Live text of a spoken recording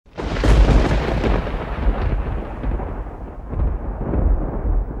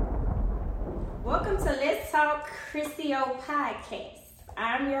podcast.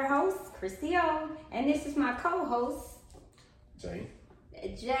 I'm your host, KrissyO, and this is my co-host, Jay.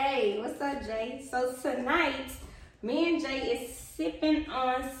 Jay. What's up, Jay? So tonight, me and Jay is sipping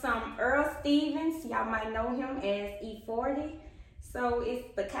on some Earl Stevens. Y'all might know him as E40. So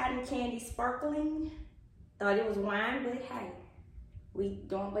it's the cotton candy sparkling. Thought it was wine, but hey, we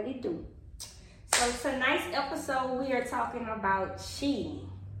doing what it do. So tonight's episode, we are talking about cheating.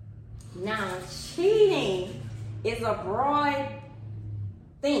 Now, cheating is a broad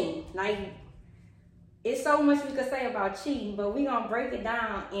thing. Like, it's so much we could say about cheating, but we're gonna break it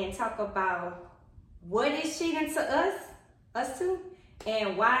down and talk about what is cheating to us two,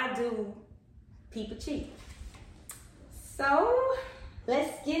 and why do people cheat. So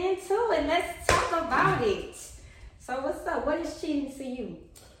let's get into it. Let's talk about it. So what's up? What is cheating to you?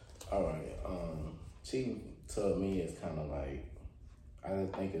 All right. Cheating to me is kind of like, I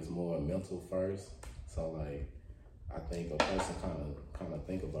just think it's more mental first. So like, I think a person kind of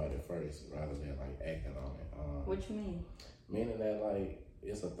think about it first rather than like acting on it. What you mean? Meaning that like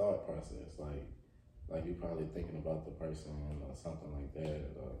it's a thought process. Like you probably thinking about the person or something like that.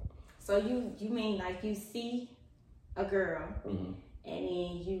 So you mean like you see a girl mm-hmm. and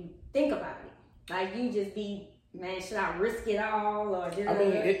then you think about it? Like you just be, man, should I risk it all or just? I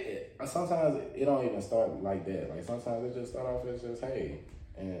mean, sometimes it don't even start like that. Like sometimes it just start off as just hey,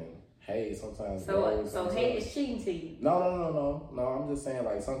 and hey sometimes. So hey is cheating to you? No. I'm just saying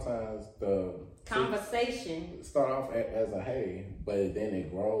like sometimes the conversation start off as a hey, but then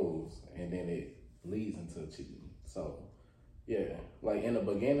it grows and then it leads into cheating. So yeah, like in the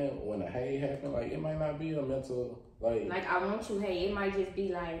beginning when a hey happened, like it might not be a mental like I want you, hey. It might just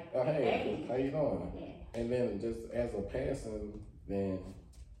be like hey, how you doing? Yeah. And then just as a passing, then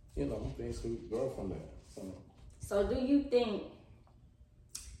things could grow from that. So do you think,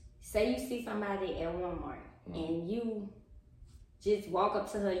 say you see somebody at Walmart mm-hmm. and you just walk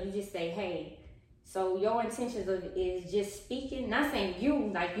up to her, you just say, hey, so your intentions is just speaking, not saying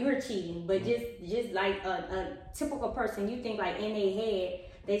you, like you're cheating, but mm-hmm. just like a typical person, you think like in their head,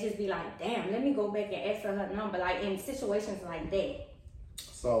 they just be like, damn, let me go back and ask her number, like in situations like that.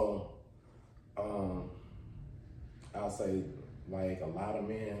 So, I'll say like a lot of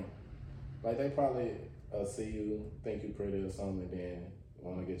men, like they probably see you, think you pretty or something, and then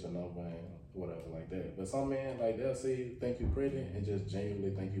want to get your number and whatever like that. But some men, like they'll see you, think you pretty, and just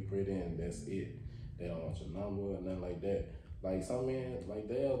genuinely think you pretty, and that's it. They don't want your number or nothing like that. Like some men, like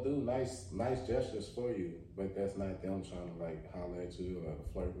they'll do nice gestures for you, but that's not them trying to like holler at you or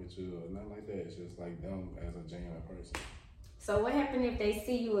flirt with you or nothing like that. It's just like them as a genuine person. So what happened if they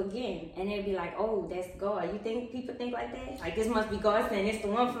see you again and they'll be like, oh, that's God? You think people think like that? Like this must be God saying it's the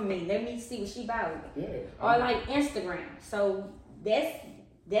one for me. Let me see what she about. Yeah. Or like Instagram. So that's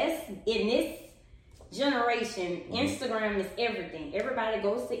in this generation, mm-hmm. Instagram is everything. Everybody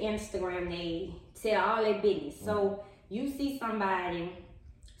goes to Instagram, they tell all their business. Mm-hmm. So you see somebody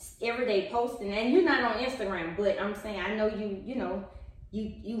every day posting, and you're not on Instagram, but I'm saying, I know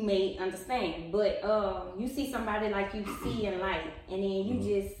you may understand, but you see somebody like you see and like, and then you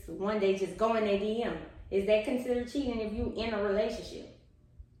mm-hmm. just one day just go in their DM. Is that considered cheating if you in a relationship?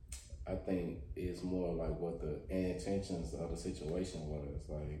 I think it's more like what the intentions of the situation was.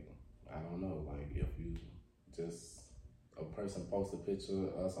 Like, I don't know, like if you just a person posts a picture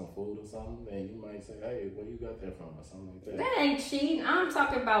of some food or something, then you might say, hey, where you got that from or something like that. That ain't cheating. I'm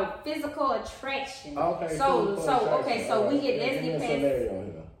talking about physical attraction. Okay. So we get, let's get past. Scenario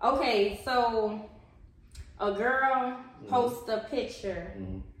here. Okay, so a girl mm-hmm. posts a picture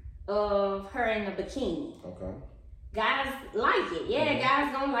mm-hmm. of her in a bikini. Okay. Guys like it. Yeah, mm-hmm.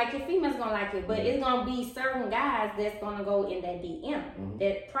 guys gonna like it. Females gonna like it. But mm-hmm. it's gonna be certain guys that's gonna go in that DM, mm-hmm.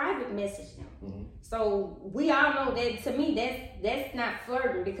 that private message them. Mm-hmm. So we all know that, to me, that's not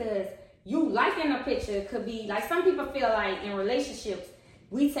flirting, because you liking a picture could be like, some people feel like in relationships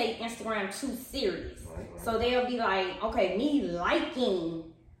we take Instagram too serious. Right. So they'll be like, okay, me liking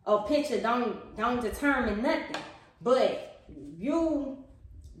a picture don't determine nothing, but you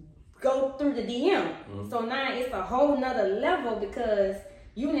go through the DM. Mm-hmm. So now it's a whole nother level, because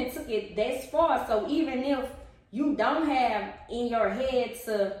you done took it that far. So even if you don't have in your head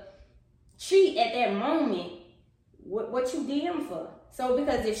to cheat at that moment, what you DM for? So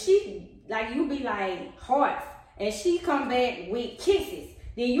because if she, like, you be like hearts and she come back with kisses,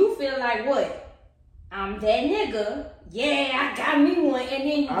 then you feel like what? I'm that nigga. Yeah, I got me one,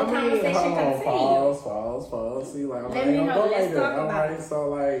 and then conversation continues. Pause. See, like, let me know. Let's talk about it. So,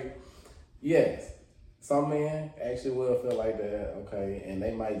 like, yes, some men actually will feel like that, okay, and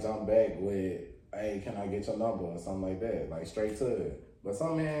they might jump back with, hey, can I get your number or something like that, like straight to it. But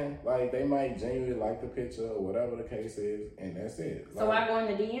some men, like, they might genuinely like the picture or whatever the case is, and that's it. So why go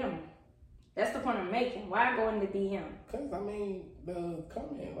in the DM? That's the point I'm making. Why go in the DM? Because, I mean, the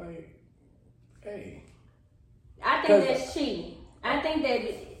comment, like, hey. I think that's cheating. I think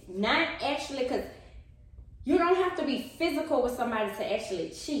that not actually, because you don't have to be physical with somebody to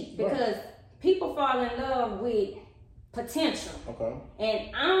actually cheat. Because people fall in love with potential. Okay.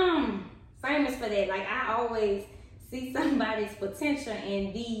 And I'm famous for that. Like, I always see somebody's potential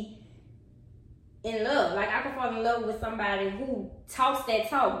and be in love. Like, I can fall in love with somebody who talks that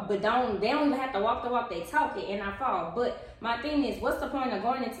talk, but they don't even have to walk the walk, they talk it, and I fall. But my thing is, what's the point of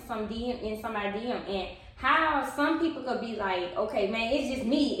going into some DM, in somebody's DM, and how some people could be like, okay, man, it's just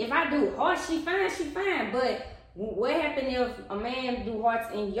me. If I do hearts, she fine. But what happened if a man do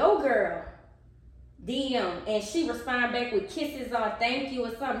hearts in your girl DM and she respond back with kisses or thank you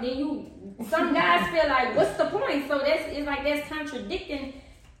or something? Then some guys feel like, what's the point? So that's contradicting.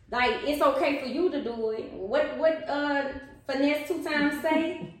 Like, it's okay for you to do it. What Finesse 2 times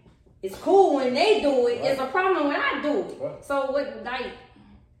say? It's cool when they do it. It's a problem when I do it. So what, like,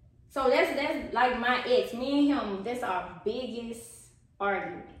 so that's like my ex. Me and him, that's our biggest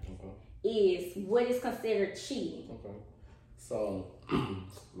argument. Is what is considered cheating. Okay. So,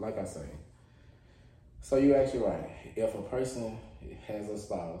 like I say, so you're actually right. If a person has a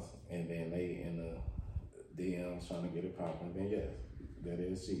spouse and then they in the DMs trying to get it popping, then yes, that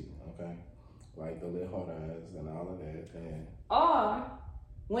is cheating, okay? Like the little hot eyes and all of that. And or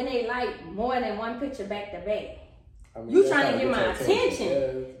when they like more than one picture back to back. I mean, you trying to get my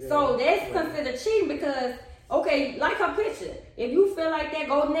attention. Yeah, so that's considered cheating because, okay, like her picture. If you feel like that,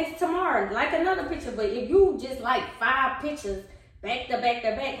 go next tomorrow, like another picture. But if you just like 5 pictures back to back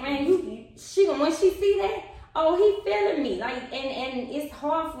to back, man, she when she see that, oh, he feeling me. Like, and it's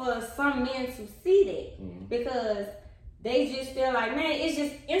hard for some men to see that because they just feel like, man, it's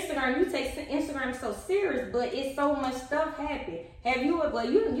just Instagram. You take Instagram so serious, but it's so much stuff happen. Have you? Well,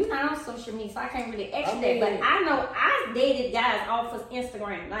 you're not on social media, so I can't really ask that. But I know I dated guys off of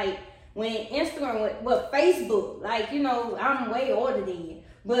Instagram, like. When Instagram, Facebook, like, you know, I'm way older than you.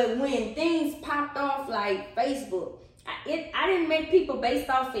 But when things popped off like Facebook, I didn't make people based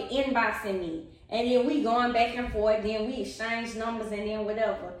off of inboxing me. And then we going back and forth, then we exchange numbers and then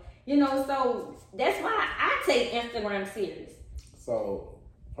whatever. You know, so that's why I take Instagram serious. So,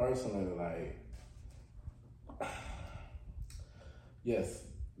 personally, like, yes,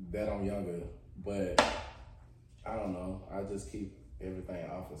 that I'm younger, but I don't know. I just keep everything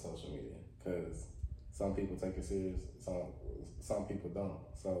off of social media because some people take it serious, some people don't.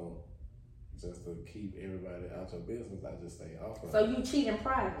 So just to keep everybody out your business, I just stay off of it. So you cheat in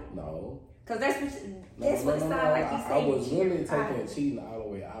private? No. Because that's what it sounds like you say. I was really taking cheating all the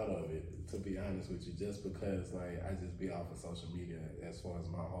way out of it, to be honest with you, just because like I just be off of social media as far as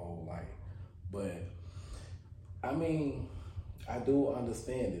my whole life. But I mean, I do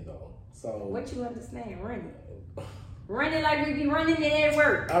understand it though. So what you understand? Run it. Run it like we be running it at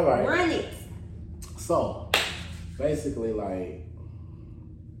work. All right. Run it. So, basically, like,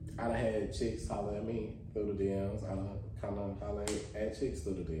 I done had chicks holler at me through the DMs. I done kind of holler at chicks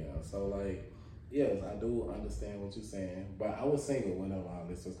through the DMs. So, like, yes, I do understand what you're saying. But I was single whenever all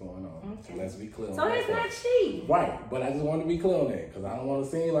this was going on. Okay. So let's be clear on that. So it's not cheating. Right. But I just want to be clear on that. Because I don't want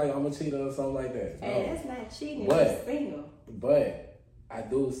to seem like I'm a cheater or something like that. Hey, that's not cheating. It's single. But I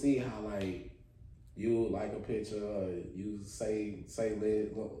do see how, like, you like a picture, you say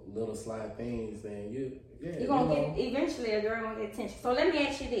little sly things, then you're gonna get, eventually a girl gonna get attention. So let me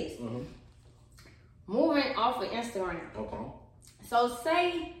ask you this. Moving off of Instagram. Okay. So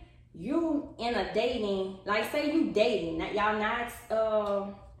say you in a dating, like say you dating, y'all not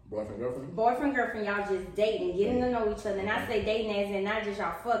boyfriend, girlfriend, y'all just dating, getting to know each other. And I say dating as in not just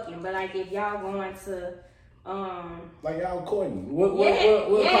y'all fucking, but like if y'all going to like y'all courting. We'll call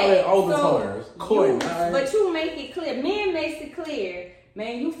it older terms. Courting. But you make it clear. Men makes it clear,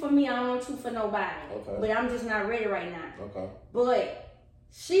 man, you for me, I don't want you for nobody. Okay. But I'm just not ready right now. Okay. But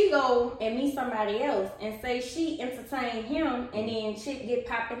she go and meet somebody else and say she entertained him and then shit get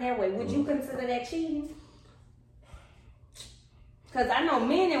popping that way. Would you consider that cheating? Because I know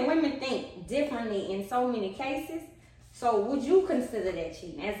men and women think differently in so many cases. So would you consider that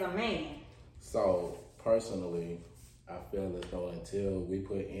cheating as a man? So personally, I feel as though until we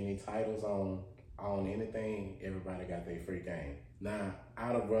put any titles on anything, everybody got their free game. Now,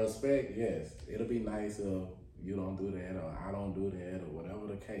 out of respect, yes, it'll be nice if you don't do that or I don't do that or whatever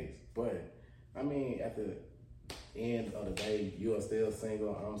the case. But, I mean, at the end of the day, you are still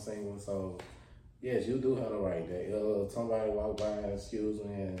single, I'm single, so yes, you do have the right that if somebody walk by and excuse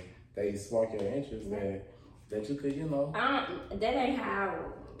me and they spark your interest, that that you could, you know. That ain't how.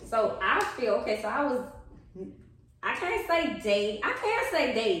 So I feel okay. So I can't say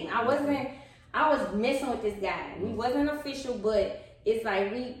dating. I was messing with this guy. We wasn't official, but it's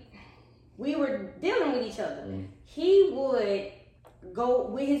like we were dealing with each other. He would go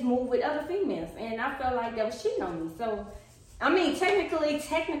with his move with other females, and I felt like that was cheating on me. So, I mean, technically, it's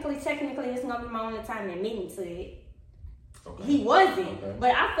gonna be my only time admitting to it. Okay. He wasn't,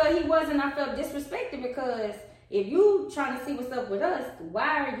 but I felt he wasn't. I felt disrespected because if you trying to see what's up with us,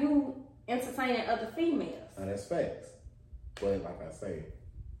 why are you entertaining other females? Now that's facts. But like I say,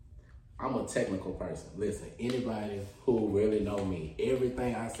 I'm a technical person. Listen, anybody who really know me,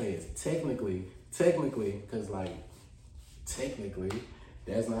 everything I say is technically, because like, technically,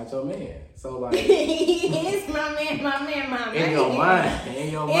 that's not your man. So like, it's my man. In your mind,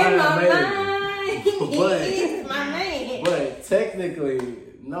 maybe. It's my man. But technically,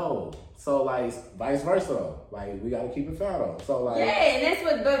 no. So like, vice versa. Like, we gotta keep it fair though. So like, yeah, and that's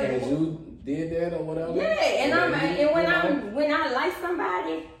what. As you did that or whatever. Yeah, and when I like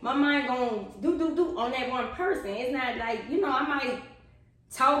somebody, my mind gonna do on that one person. It's not like, you know, I might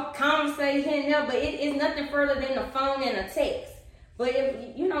talk, conversate here and there, but it's nothing further than a phone and a text. But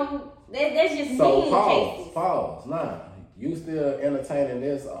if you know, that's just so me. Pause. Nah, you still entertaining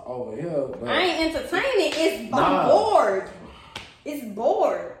this over here? But I ain't entertaining. I'm bored. It's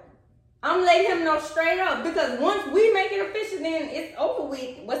bored. I'm letting him know straight up because once we make it official, then it's over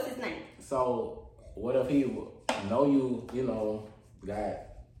with. What's his name? So what if he know you know, got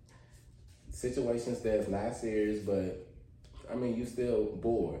situations that's not serious, but I mean, you still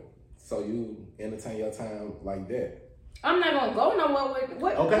bored. So you entertain your time like that. I'm not gonna go nowhere with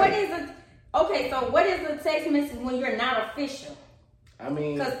what is a text message when you're not official? I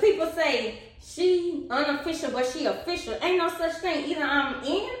mean, because people say she unofficial, but she official. Ain't no such thing. Either I'm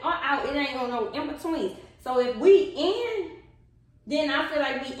in or out. It ain't gonna no in between. So if we in, then I feel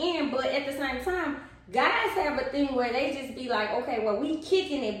like we in. But at the same time, guys have a thing where they just be like, okay, well, we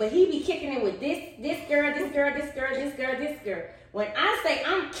kicking it, but he be kicking it with this girl. When I say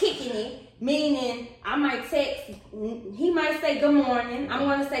I'm kicking it, meaning I might text, he might say good morning. I'm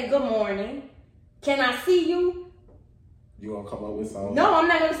gonna say good morning. Can I see you? You gonna come up with something? No, I'm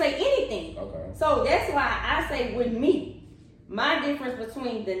not gonna say anything. Okay. So that's why I say with me, my difference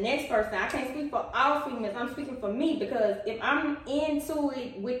between the next person, I can't speak for all females, I'm speaking for me, because if I'm into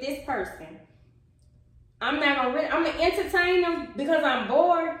it with this person, I'm gonna entertain them because I'm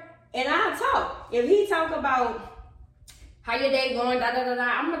bored, and I'll talk. If he talk about how your day going,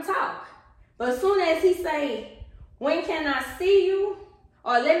 I'm gonna talk. But as soon as he say, when can I see you?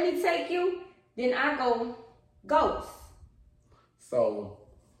 Or let me take you, then I go ghost. So,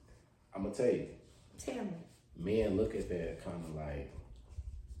 I'm gonna tell you. Tell me. Men look at that kind of like,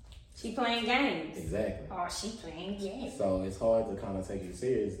 she playing games. Exactly. Oh, she playing games. So it's hard to kind of take you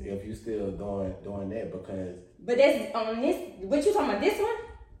serious if you still doing that because. But that's on this. What you talking about? This one?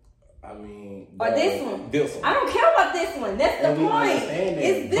 I mean. Or this one? This one. I don't care about this one. That's the point.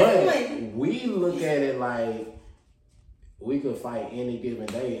 It's this one. We look at it like we could fight any given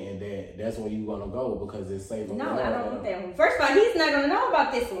day, and that's where you gonna go because it's safe. No, I don't want that one. First of all, he's not gonna know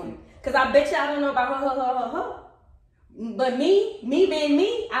about this one because I bet you I don't know about her. But me being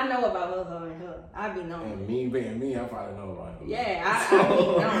me, I know about her and her. I be knowing. And me being me, I probably know about her. Yeah,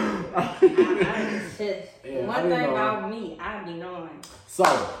 I be knowing. One thing about me, I be knowing. So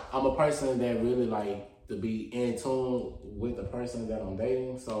I'm a person that really like to be in tune with the person that I'm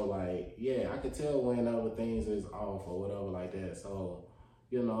dating. So like, yeah, I could tell whenever things is off or whatever like that. So,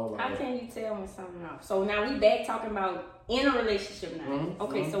 you know, like, how can you tell when something off? So now we back talking about in a relationship now. Mm-hmm,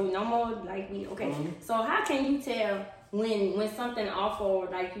 okay, so no more like we. Okay, so how can you tell when something off or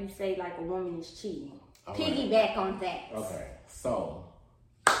like you say like a woman is cheating? Piggyback on that. Okay, so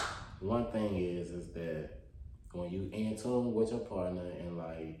one thing is that when you in tune with your partner and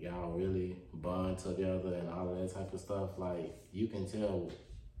like y'all really bond together and all of that type of stuff, like you can tell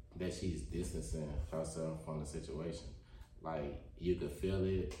that she's distancing herself from the situation. Like you could feel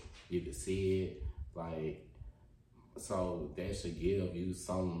it, you could see it, like, so that should give you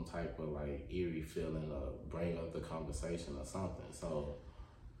some type of like eerie feeling or bring up the conversation or something. So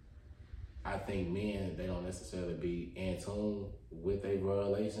I think men, they don't necessarily be in tune with a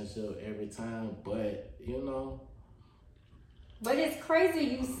relationship every time, but you know. But it's crazy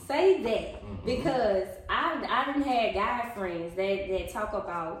you say that because I done had guy friends that talk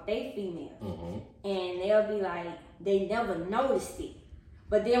about they females and they'll be like, they never noticed it.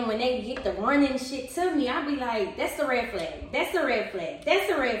 But then when they get the running shit to me, I'll be like, that's a red flag. That's a red flag. That's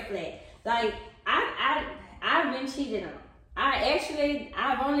a red flag. Like, I've been cheated on.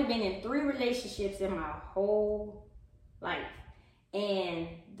 I've only been in 3 relationships in my whole life. And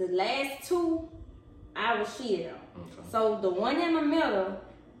the last 2, I was cheated on. Okay. So the one in the middle,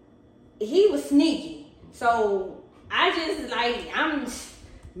 he was sneaky. So I just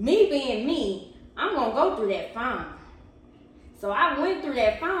me being me, I'm going to go through that phone. So I went through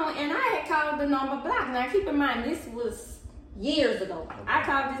that phone and I had called the number block. Now keep in mind, this was years ago. Okay. I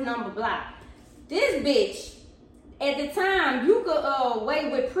called this number block. This bitch, at the time, you could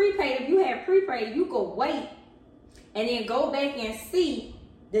wait with prepaid. If you had prepaid, you could wait and then go back and see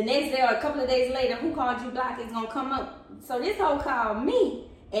the next day or a couple of days later who called you block is going to come up. So this hoe called me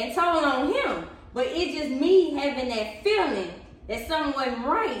and told on him. But it's just me having that feeling that something wasn't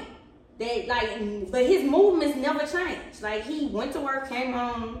right. That but his movements never changed. Like he went to work, came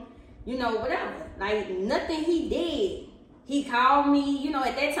home, whatever. Like nothing he did. He called me,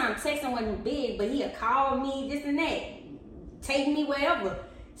 at that time texting wasn't big, but he'd call me, this and that, take me wherever.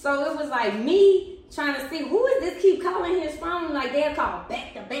 So it was like me trying to see who is this keep calling his phone. Like they'll call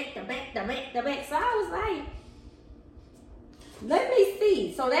back to back to back to back to back. So I was like, let me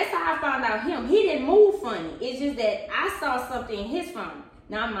see. So that's how I found out him. He didn't move funny. It's just that I saw something in his phone.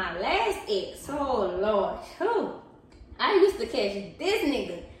 Now my last ex, oh Lord, I used to catch this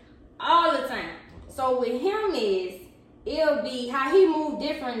nigga all the time. So with him it'll be how he move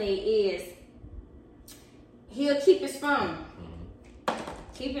differently is he'll keep his phone.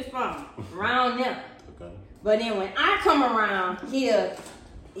 Keep his phone around them. Okay. But then when I come around, he'll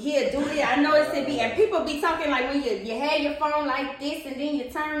do it. I notice it be, and people be talking like when you have your phone like this and then you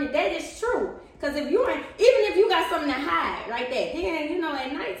turn it. That is true. Because even if you got something to hide like that, then,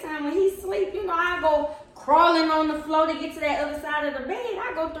 at nighttime when he sleep, I go crawling on the floor to get to that other side of the bed.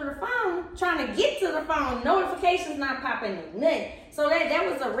 I go through the phone, trying to get to the phone. Notifications not popping up, nothing. So that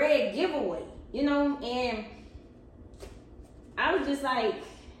was a red giveaway, and I was just like,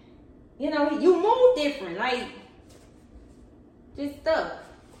 you move different, like, just stuff.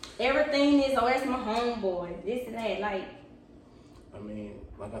 Everything is, that's my homeboy, this and that, like. I mean,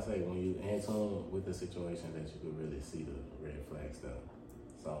 like I say, when you in tune with the situation, that you could really see the red flag stuff.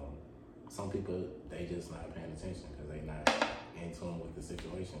 So some people, they just not paying attention because they not in tune with the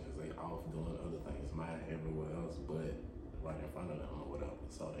situation because they off doing other things, mind everywhere else, but right in front of them or whatever.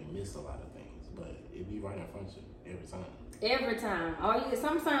 So they miss a lot of things, but it be right in front of you every time. Every time.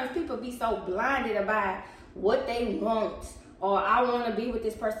 Sometimes people be so blinded by what they want, or I want to be with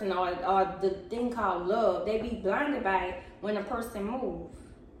this person, or the thing called love. They be blinded by it when a person moves.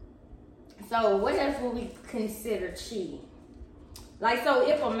 So what else would we consider cheating? Like, so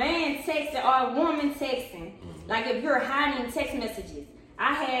if a man texting or a woman texting, like if you're hiding text messages,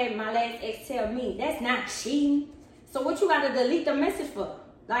 I had my last ex tell me, that's not cheating. So what you got to delete the message for?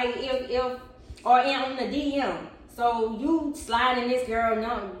 Like or on the DM. So you slide in this girl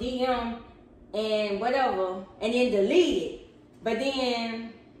DM and whatever, and then delete it. But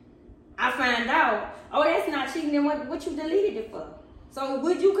then I find out, that's not cheating. Then what you deleted it for? So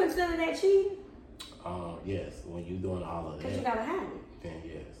would you consider that cheating? Yes, when you doing all of that. Because you gotta hide it. Then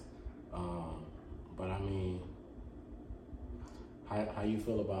yes. But I mean, how you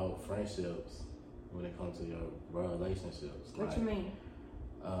feel about friendships when it comes to your relationships? What you mean?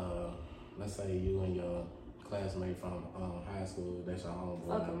 Let's say you and your classmate from high school, that's your homeboy.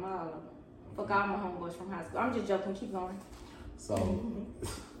 Fuck them all. Fuck all my homeboys from high school. I'm just joking. Keep going. So,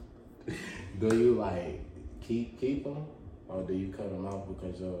 do you like keep them, or do you cut them off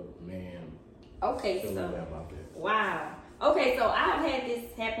because your man? Okay, so wow. Okay, so I've had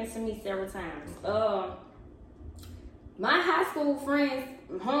this happen to me several times. Okay. My high school friends,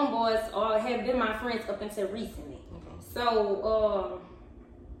 homeboys, have been my friends up until recently. Okay. So,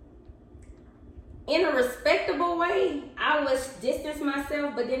 in a respectable way, I was distance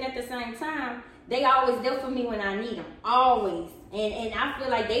myself, but then at the same time, they always there for me when I need them. Always. And I feel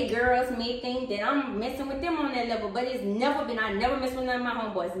like they girls may think that I'm messing with them on that level, but it's never been. I never mess with none of my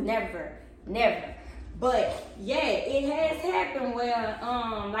homeboys. Never. But yeah, it has happened where,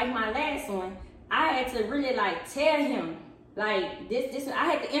 like my last one, I had to really tell him this. I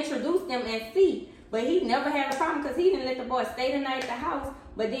had to introduce them and see. But he never had a problem because he didn't let the boy stay the night at the house.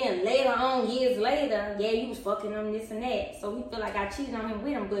 But then later on, years later, he was fucking him, this and that. So he feel like I cheated on him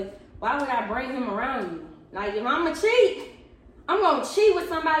with him. But why would I bring him around you? Like, if I'm going to cheat, I'm going to cheat with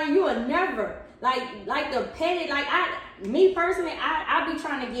somebody you will never. Like the petty, me personally, I be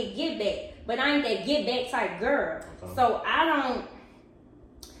trying to get back. But I ain't that get back type girl. Okay. So I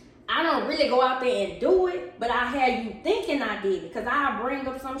don't really go out there and do it, but I have you thinking I did it. Because I bring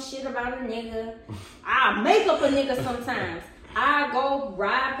up some shit about a nigga. I make up a nigga sometimes. I go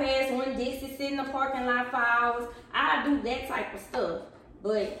ride past when Dixie sit in the parking lot for hours. I do that type of stuff.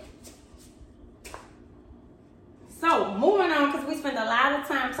 But so moving on, because we spend a lot of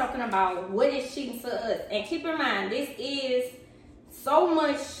time talking about what is cheating to us. And keep in mind, this is so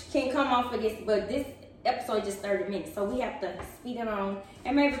much can come off of this, but this episode just 30 minutes, so we have to speed it on.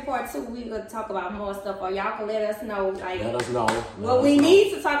 And maybe part 2 we will talk about more stuff, or y'all can let us know, like, let us know what we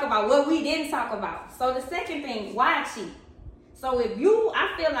need to talk about, what we didn't talk about. So the second thing, why cheat? So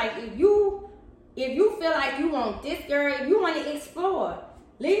I feel like if you feel like you want this girl, if you want to explore,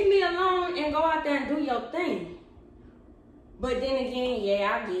 leave me alone and go out there and do your thing. But then again,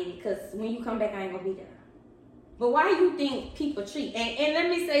 yeah, I get it, because when you come back, I ain't gonna be there. But why you think people cheat? And let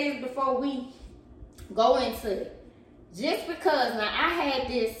me say this before we go into it. Just because now I had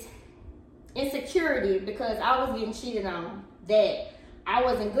this insecurity because I was getting cheated on, that I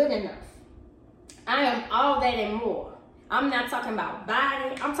wasn't good enough. I am all that and more. I'm not talking about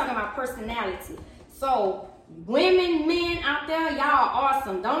body, I'm talking about personality. So women, men out there, y'all are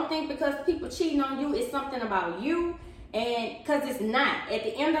awesome. Don't think because people cheating on you, it's something about you. And because it's not. At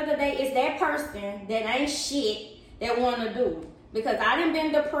the end of the day, it's that person that ain't shit that want to do. Because I done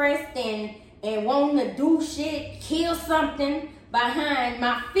been depressed and wanting to do shit, kill something behind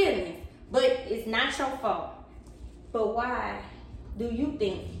my feelings. But it's not your fault. But why do you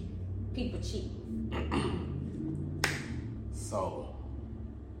think people cheat? So,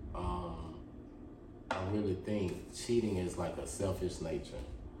 I really think cheating is like a selfish nature.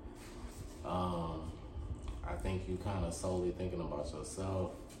 I think you kind of solely thinking about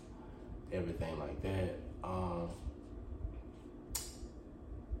yourself, everything like that.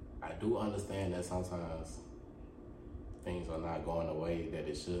 I do understand that sometimes things are not going the way that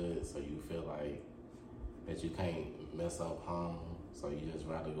it should, so you feel like that you can't mess up home, so you just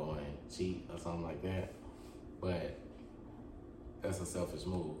rather go and cheat or something like that. But that's a selfish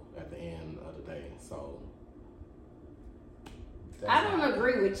move at the end of the day. So I don't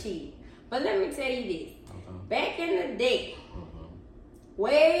agree with cheating, but let me tell you this. Back in the day,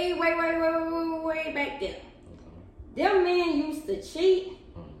 way back then, them men used to cheat,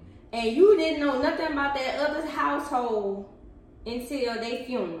 and you didn't know nothing about that other household until their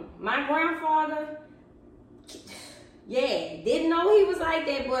funeral. My grandfather, didn't know he was like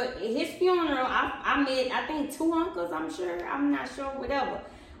that, but at his funeral, I met, I think, 2 uncles, I'm not sure, whatever.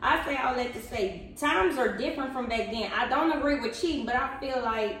 I say all that to say, times are different from back then. I don't agree with cheating, but I feel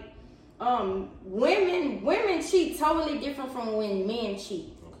like women cheat totally different from when men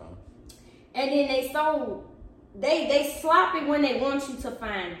cheat. Okay. And then they sloppy when they want you to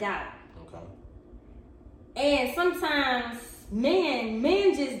find out. Okay. And sometimes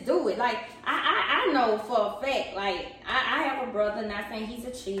men just do it. Like I know for a fact, like I have a brother, not saying he's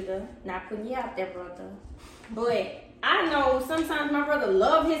a cheater, not putting you out there, brother. But I know sometimes my brother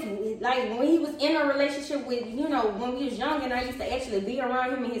loved like when he was in a relationship with, when we was young and I used to actually be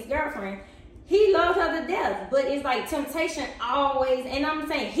around him and his girlfriend, he loved her to death. But it's like temptation always, and I'm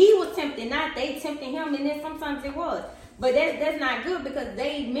saying he was tempted, not they tempted him, and then sometimes it was. But that's not good because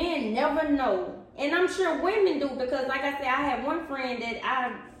men never know. And I'm sure women do because like I said, I have one friend that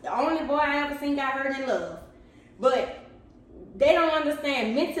the only boy I ever seen got hurt in love. But they don't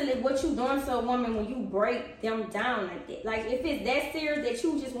understand mentally what you doing to a woman when you break them down like that. Like if it's that serious that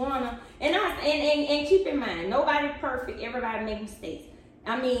you just wanna, and keep in mind, nobody's perfect. Everybody make mistakes.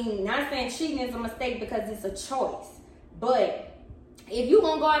 I mean, not saying cheating is a mistake because it's a choice. But if you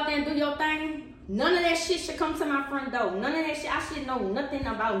gonna go out there and do your thing, none of that shit should come to my front door. None of that shit. I should know nothing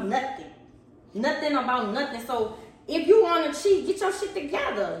about nothing. Nothing about nothing. So if you wanna cheat, get your shit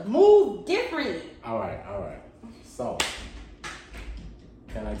together. Move differently. All right. So.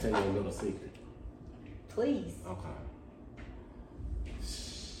 Can I tell you a little secret? Please. Okay.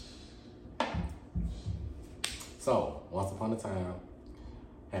 So, once upon a time,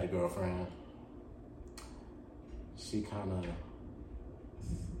 had a girlfriend. She kind of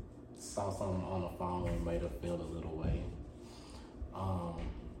saw something on the phone and made her feel a little way. I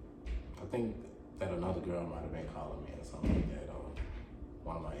think that another girl might have been calling me or something like that, or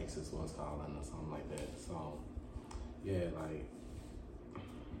one of my exes was calling or something like that. So, yeah, like,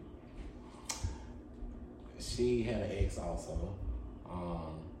 she had an ex also.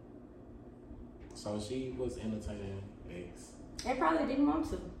 So she was entertaining ex. They probably didn't want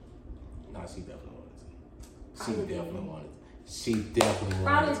to. No, she definitely wanted to. She definitely wanted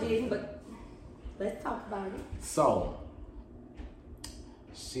probably to. Probably didn't, but let's talk about it. So,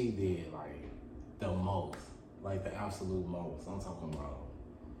 she did like the most, like the absolute most. I'm talking about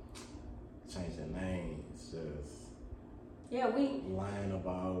changing names, just lying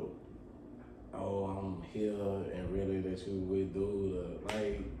about oh, I'm here and really that you would do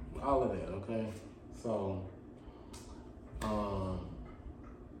like all of that, okay? So,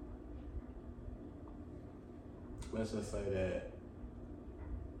 let's just say that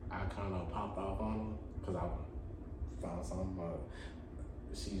I kind of popped off on her because I found something,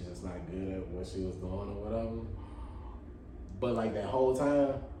 she's just not good at what she was doing or whatever. But like that whole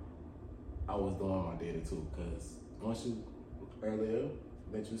time, I was doing my daddy too, because once you, earlier,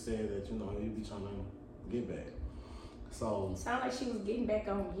 that you said that, you know, you be trying to get back. So. Sound like she was getting back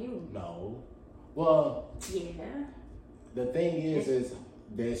on you. No. Well. Yeah. The thing is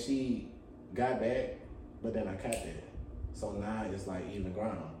that she got back, but then I kept it. So now it's like even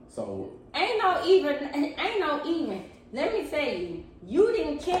ground. So. Ain't no even. Let me tell you, you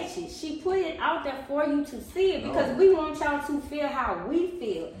didn't catch it. She put it out there for you to see it because we want y'all to feel how we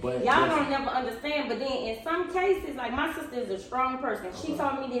feel. But y'all don't never understand. But then in some cases, like my sister is a strong person. Okay. She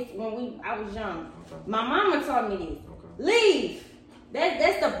told me this when I was young. Okay. My mama told me this. Okay. Leave.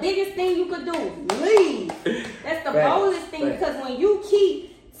 That's the biggest thing you could do. Leave. That's the boldest thing because when you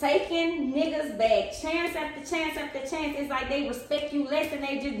keep taking niggas back chance after chance after chance, it's like they respect you less and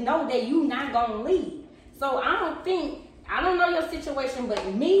they just know that you not gonna leave. So I don't know your situation, but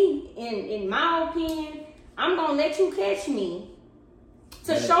me, in my opinion, I'm gonna let you catch me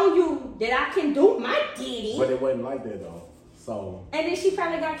to show you that I can do my ditty. But it wasn't like that though. So. And then she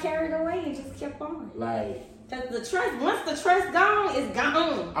probably got carried away and just kept on. Like. Cause the trust, once the trust gone, it's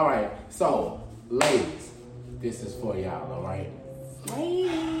gone. All right, so ladies, this is for y'all, all right?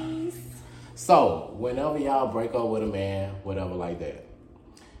 Ladies. So whenever y'all break up with a man, whatever like that,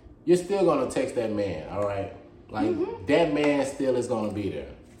 you're still gonna text that man, all right? Like that man still is gonna be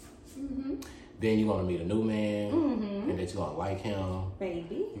there. Then you're gonna meet a new man, and that you're gonna like him.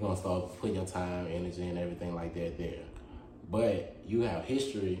 Baby. You're gonna start putting your time, energy, and everything like that there. But you have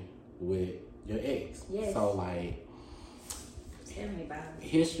history with your ex. Yes. So like, tell me about it.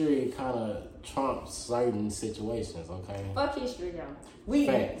 History kind of trumps certain situations, okay? Fuck history though. We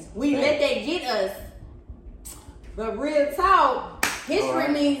let that get us. But real talk, history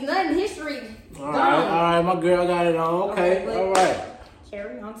means nothing. History all right, my girl got it on. Okay, all right.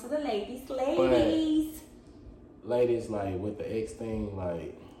 Carry on to the ladies. Ladies, like with the ex thing,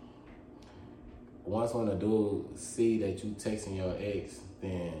 like once when a dude see that you texting your ex,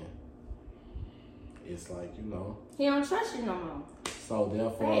 then it's like, you know, he don't trust you no more. So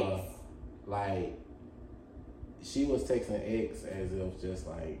therefore, like, she was texting ex as if just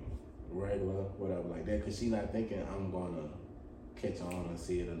like regular, whatever, like that, because she not thinking I'm gonna catch on and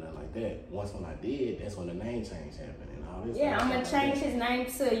see it or nothing like that. Once when I did, that's when the name change happened and all this. Yeah, I'm gonna change his name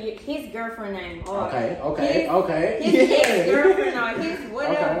to his girlfriend name. Or okay. His ex-girlfriend or his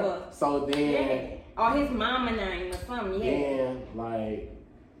whatever. Okay. So then, or his mama name or something. Then like,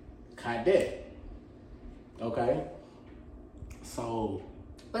 cadet. Okay. So.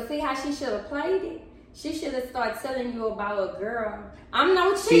 But see how she should have played it? She should have started telling you about a girl. I'm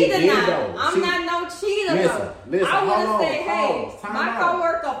no cheater now. I'm not no cheater though. Listen, I would have said, hey, my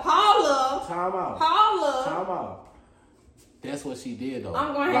coworker Paula. Time out. Paula. Time out. That's what she did though.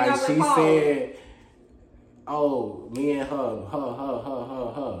 I'm gonna hang out with Paula. She said, oh, me and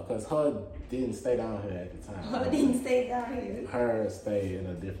her. Because her didn't stay down here at the time. Her didn't stay down here. Her stayed in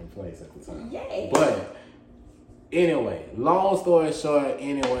a different place at the time. Yeah. But anyway, long story short,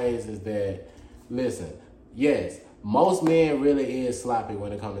 anyways, is that, listen, yes, most men really is sloppy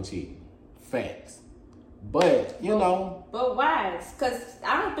when it comes to cheating. Facts. But, you know. But why? Because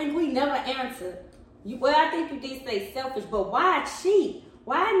I don't think we never answered. Well, I think you did say selfish, but why cheat?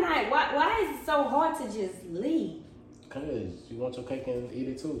 Why not? Why is it so hard to just leave? Because you want your cake and eat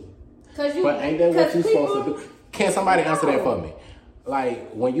it too. But ain't that what you supposed to do? Can somebody answer that for me?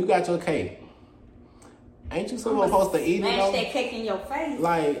 Like, when you got your cake, ain't you supposed to eat it? Smash that cake in your face.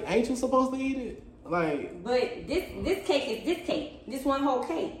 Like, ain't you supposed to eat it? Like, but this cake is this cake. This one whole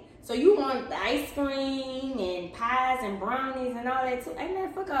cake. So you want the ice cream and pies and brownies and all that too. Ain't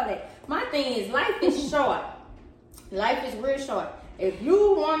that fuck all that. My thing is life is short. Life is real short. If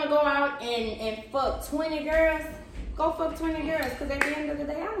you want to go out and fuck 20 girls, go fuck 20 girls. Because at the end of the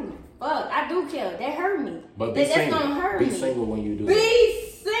day, I don't give a fuck. I do care. That hurt me. But that's gonna hurt me. Be single when you do that.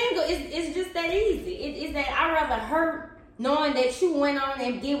 Be single. It's just that easy. It's that I'd rather hurt knowing that you went on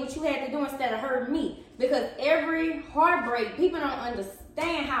and did what you had to do instead of hurting me. Because every heartbreak, people don't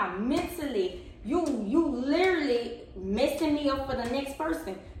understand how mentally you literally messing me up for the next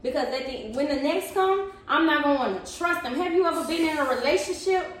person. Because when the next come, I'm not going to want to trust them. Have you ever been in a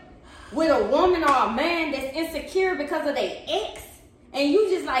relationship with a woman or a man that's insecure because of their ex? And you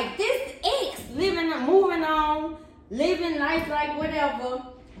just like, this ex living and moving on, living life like whatever.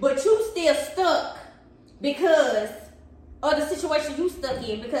 but you still stuck because of the situation you stuck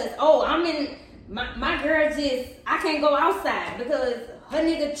in. Because I'm in my girl I can't go outside because her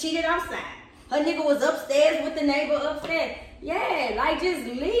nigga cheated outside. Her nigga was upstairs with the neighbor upstairs. Yeah, like just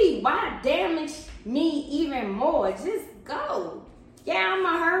leave. Why damage me even more? Just go. Yeah,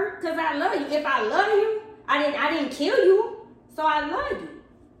 I'ma hurt because I love you. If I love you, I didn't kill you, so I love you.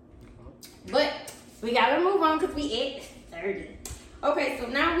 But we gotta move on because we at 30. Okay, so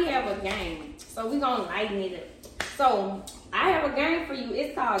now we have a game. So we gonna lighten it up. So I have a game for you.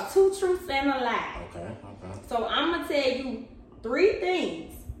 It's called 2 Truths and a Lie. Okay. So I'm gonna tell you 3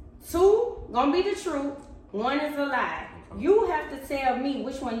 things. 2 gonna be the truth. 1 is a lie. Okay. You have to tell me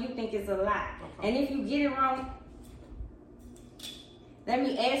which one you think is a lie. Okay. And if you get it wrong, let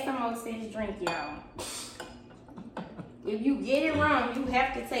me add some more to this drink, y'all. If you get it wrong, you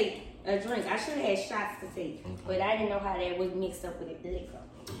have to take a drink. I should have had shots to take, but I didn't know how that was mixed up with the liquor.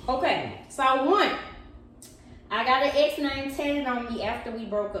 Okay, so 1, I got an ex name tatted on me after we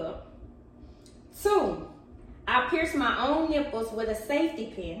broke up. 2, I pierced my own nipples with a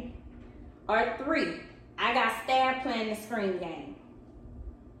safety pin. Or 3, I got stabbed playing the screen game.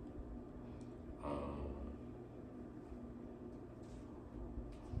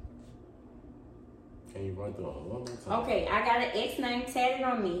 Can you run through it one more time? Okay, I got an ex name tatted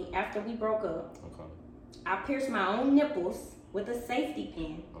on me after we broke up. Okay. I pierced my own nipples with a safety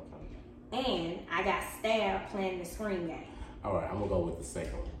pin. Okay. And I got stabbed playing the screen game. All right, I'm gonna go with the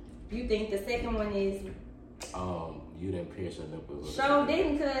second one. You think the second one is? You didn't pierce your nipples. So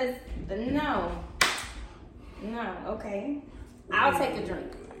didn't, cause no, okay. I'll take a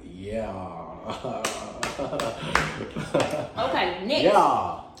drink. Yeah. Okay, next.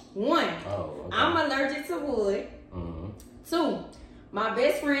 Yeah. 1, okay. I'm allergic to wood. 2, my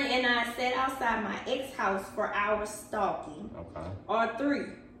best friend and I sat outside my ex house for hours stalking. Okay. Or 3,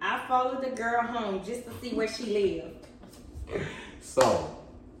 I followed the girl home just to see where she lived. So,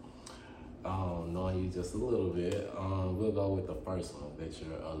 knowing you just a little bit, we'll go with the first one, that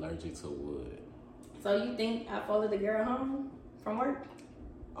you're allergic to wood. So you think I followed the girl home from work?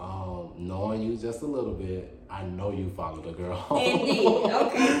 Knowing you just a little bit, I know you followed the girl home. Indeed.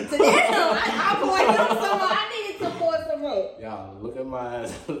 Okay. So that's I poured some more. I needed to pour some more. Y'all, look at my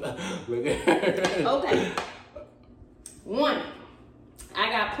eyes. Look at her. Okay. 1,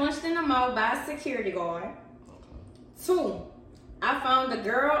 I got punched in the mouth by a security guard. Okay. 2, I found the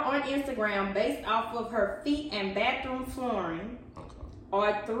girl on Instagram based off of her feet and bathroom flooring. Okay.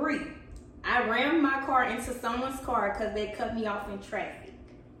 Or 3, I rammed my car into someone's car because they cut me off in traffic.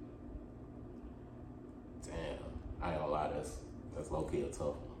 Damn, I ain't gonna lie, that's low-key a tough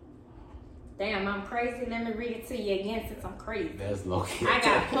one. Damn, I'm crazy. Let me read it to you again since I'm crazy. That's low-key. I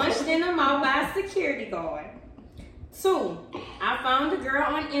got punched in the mouth by a security guard. 2, I found the girl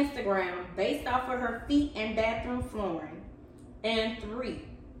on Instagram based off of her feet and bathroom flooring. And 3,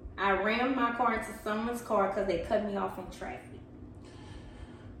 I rammed my car into someone's car because they cut me off in traffic.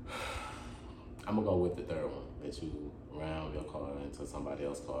 I'm gonna go with the third one, that you rammed your car into somebody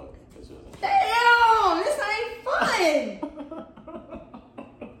else's car because you was in traffic. Damn, this ain't fun.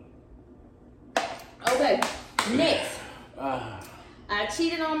 Okay, next. I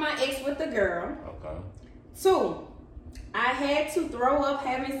cheated on my ex with the girl. Okay. 2, I had to throw up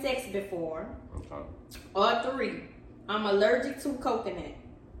having sex before. Okay. Or 3, I'm allergic to coconut.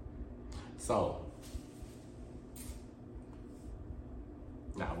 So,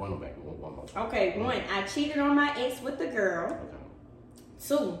 run back one more time. Okay, 1, I cheated on my ex with the girl. Okay.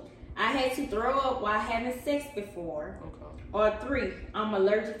 2, I had to throw up while having sex before. Okay. Or 3, I'm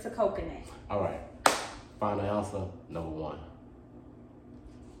allergic to coconut. All right. Final answer, number 1.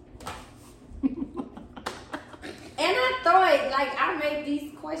 And I thought, I made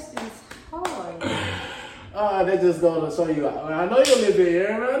these questions hard. That just going to show you. I know you live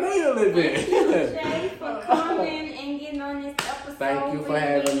here, man. I know you live here. Thank you, Jay, for coming and getting on this episode. Thank you for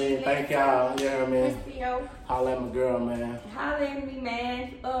having me. Thank y'all. You know what I mean? KrissyO. Holla at my girl, man. Holla at me,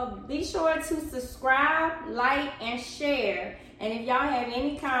 man. Be sure to subscribe, like, and share. And if y'all have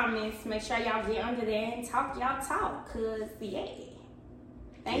any comments, make sure y'all get under there and talk y'all talk. Cause yeah.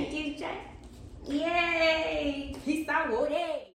 Thank you, Jay. Yay. Peace out. Woody.